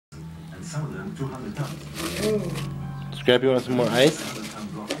Scrappy wants some more ice?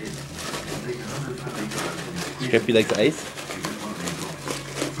 Scrappy likes ice?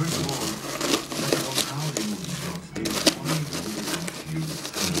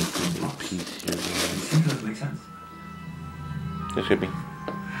 Yes, Scrappy.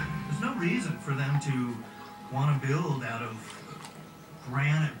 There's no reason for them to want to build out of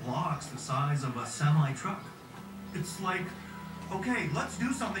granite blocks the size of a semi-truck. It's like, okay, let's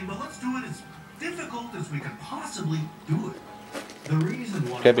do something, but let's do it as difficult as we can possibly do it. The reason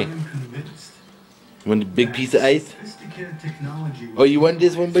why Scrappy. I'm convinced. You want a big piece of ice? Oh, you want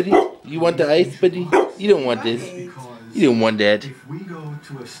this one, buddy? You want the ice, buddy? You don't want this. You don't want that. If we go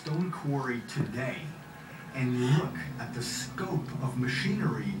to a stone quarry today and look at the scope of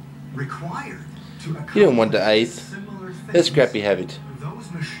machinery required to accomplish You don't want the ice. similar things, Let Scrappy have it.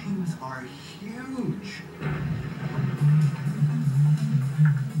 those machines are huge.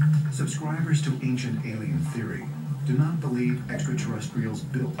 Subscribers to Ancient Alien Theory do not believe extraterrestrials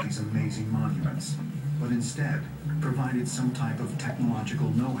built these amazing monuments, but instead provided some type of technological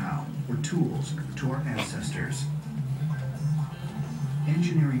know-how or tools to our ancestors.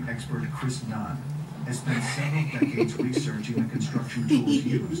 Engineering expert Chris Dunn has spent several decades researching the construction tools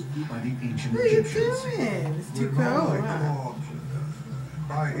used by the ancient What are you Egyptians. doing? It's too cold, huh?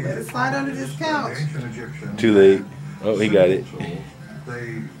 Better slide under this couch. Too late. Oh, he got it.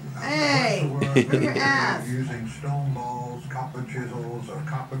 Hey, look your ass. Using stone balls, copper chisels, or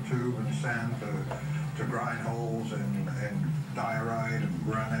copper tube and sand to grind holes in diorite and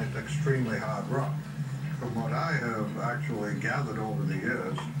granite, extremely hard rock. From what I have actually gathered over the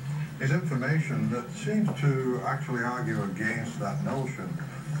years is information that seems to actually argue against that notion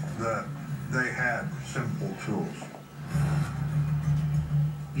that they had simple tools.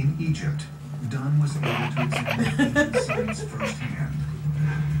 In Egypt, Dunn was able to examine ancient sites firsthand.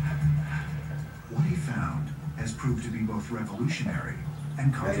 What he found has proved to be both revolutionary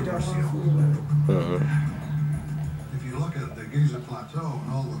and controversial. If you look at the Giza Plateau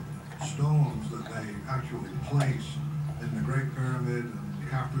and all the stones that they actually place in the Great Pyramid and the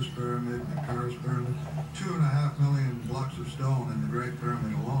Khafre's Pyramid and the Paris Pyramid, 2.5 million blocks of stone in the Great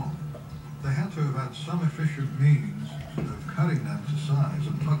Pyramid alone. They had to have had some efficient means of cutting them to size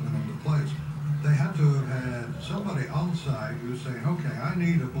and putting them into place. They had to have had somebody on site who was saying, okay, I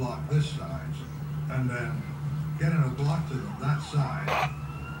need a block this size, and then getting a block to that size,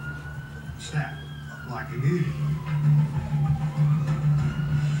 stacked, like immediately.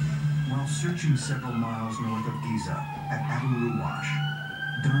 While searching several miles north of Giza at Abu Ruwash,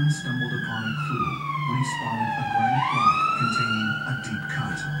 Dunn stumbled upon a clue when he spotted a granite block containing a deep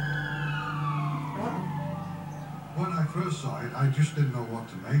cut. When I first saw it, I just didn't know what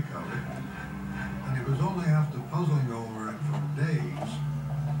to make of it. And it was only after puzzling over it for days,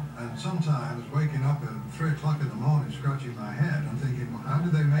 and sometimes waking up at 3 o'clock in the morning, scratching my head and thinking, well, how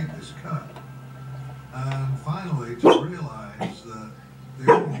did they make this cut? And finally to realize that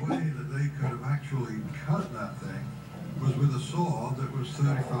the only way that they could have actually cut that thing was with a saw that was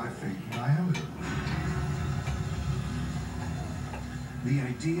 35 feet in diameter. The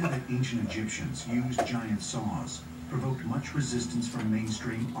idea that ancient Egyptians used giant saws provoked much resistance from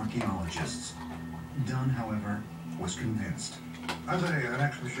mainstream archaeologists. Dunn, however, was convinced. As an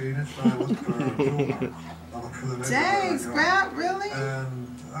ex-machinist, I look for tool marks. I look for the Dang, Scrap, really?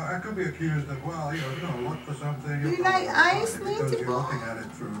 And I could be accused of, well, you know, look for something. You like ice, because Lindsay you're looking at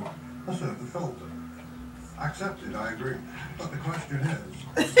it through a certain filter. Accepted, I agree. But the question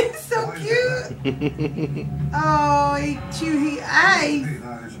is, He's so why is it cute. Oh, he ice.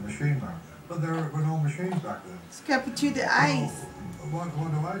 that is a machine mark. But there were no machines back then. Scrappy chewed the ice. So,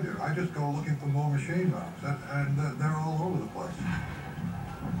 what do? I just go looking for more machine marks, and they're all over the place.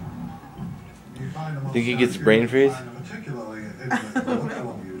 You find them on Think he Saturday, gets brain you freeze? find them particularly in the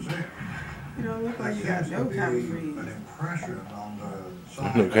Colonial Museum. You don't look like you There got seems no to be kind of breed. an impression on the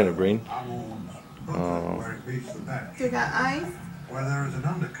side No kind of brain? Amun's booklet where it beats the bench, They got ice? where there is an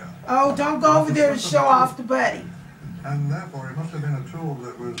undercut. Oh, don't go over there to show off the buddy. And therefore, it must have been a tool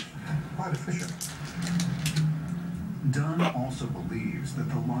that was quite efficient. Dunn also believes that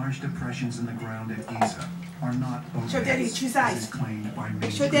the large depressions in the ground at Giza are not Show Daddy, obeys, choose as ice. is claimed by Show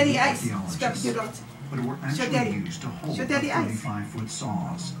mainstream Daddy ice. Scrappy, archaeologists, you don't. but were Show actually Daddy. used to hold Show the Daddy ice. 35-foot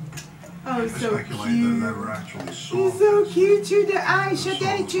saws. Oh, They he's so speculate that cute. they were actually He's saws. so cute. Chew the ice. Show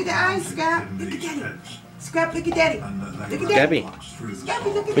Daddy, chew the ice, Scrap. In Look at these Daddy. pits, Scrap, look at Daddy. and that they Look at were Daddy. Scrappy. blocks through the Scrappy,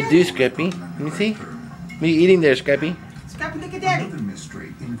 look soil. at What do you, Scrappy? Let me see. What are you eating there, Scrappy? Scrappy, look at Daddy. Another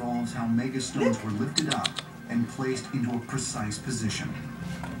mystery involves how megastones were lifted up and placed into a precise position.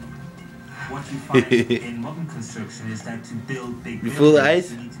 What you find in modern construction is that to build big You full of buildings,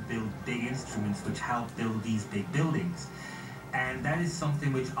 ice? you need to build big help build these big buildings. And that is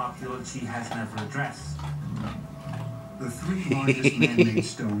something which archaeology has never addressed. The three largest man-made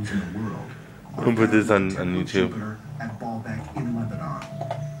stones in the world We'll put this on YouTube. Jupiter at Baalbek in Lebanon.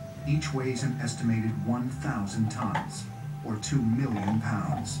 Each weighs an estimated 1,000 tons, or 2 million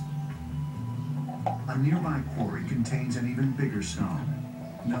pounds. A nearby quarry contains an even bigger stone,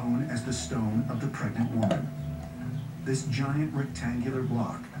 known as the Stone of the Pregnant Woman. This giant rectangular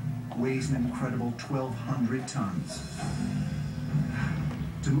block weighs an incredible 1,200 tons.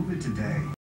 To move it today,